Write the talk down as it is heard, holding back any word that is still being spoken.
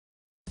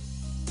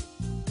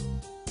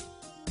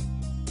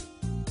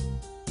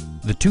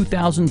The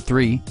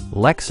 2003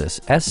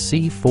 Lexus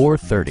SC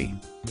 430.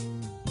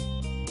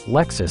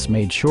 Lexus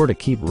made sure to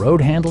keep road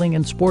handling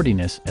and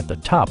sportiness at the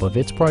top of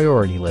its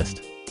priority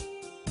list.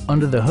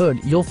 Under the hood,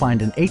 you'll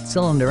find an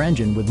 8-cylinder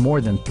engine with more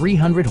than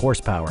 300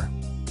 horsepower.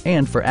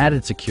 And for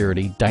added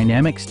security,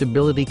 dynamic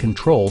stability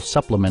control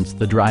supplements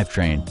the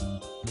drivetrain.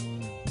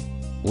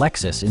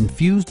 Lexus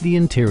infused the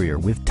interior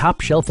with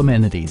top-shelf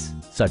amenities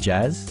such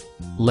as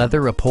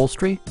leather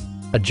upholstery,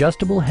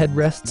 adjustable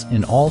headrests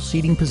in all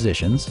seating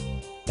positions,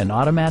 an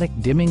automatic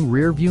dimming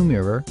rear-view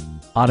mirror,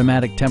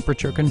 automatic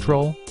temperature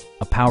control,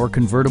 a power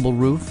convertible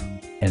roof,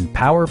 and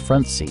power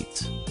front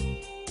seats.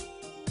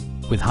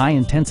 With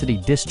high-intensity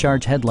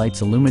discharge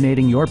headlights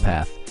illuminating your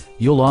path,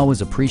 you'll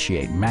always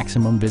appreciate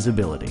maximum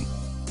visibility.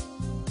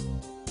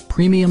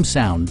 Premium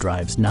sound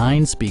drives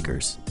 9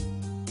 speakers,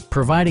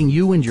 providing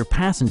you and your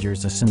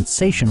passengers a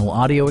sensational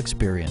audio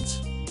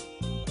experience.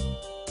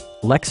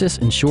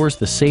 Lexus ensures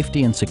the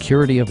safety and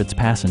security of its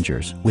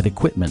passengers with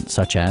equipment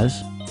such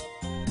as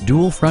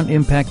dual front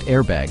impact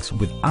airbags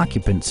with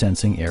occupant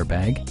sensing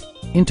airbag,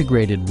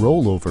 integrated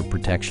rollover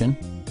protection,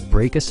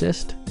 brake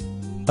assist,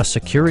 a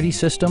security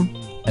system,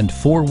 and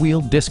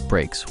 4-wheel disc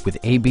brakes with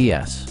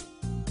ABS.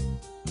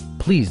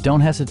 Please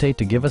don't hesitate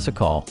to give us a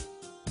call.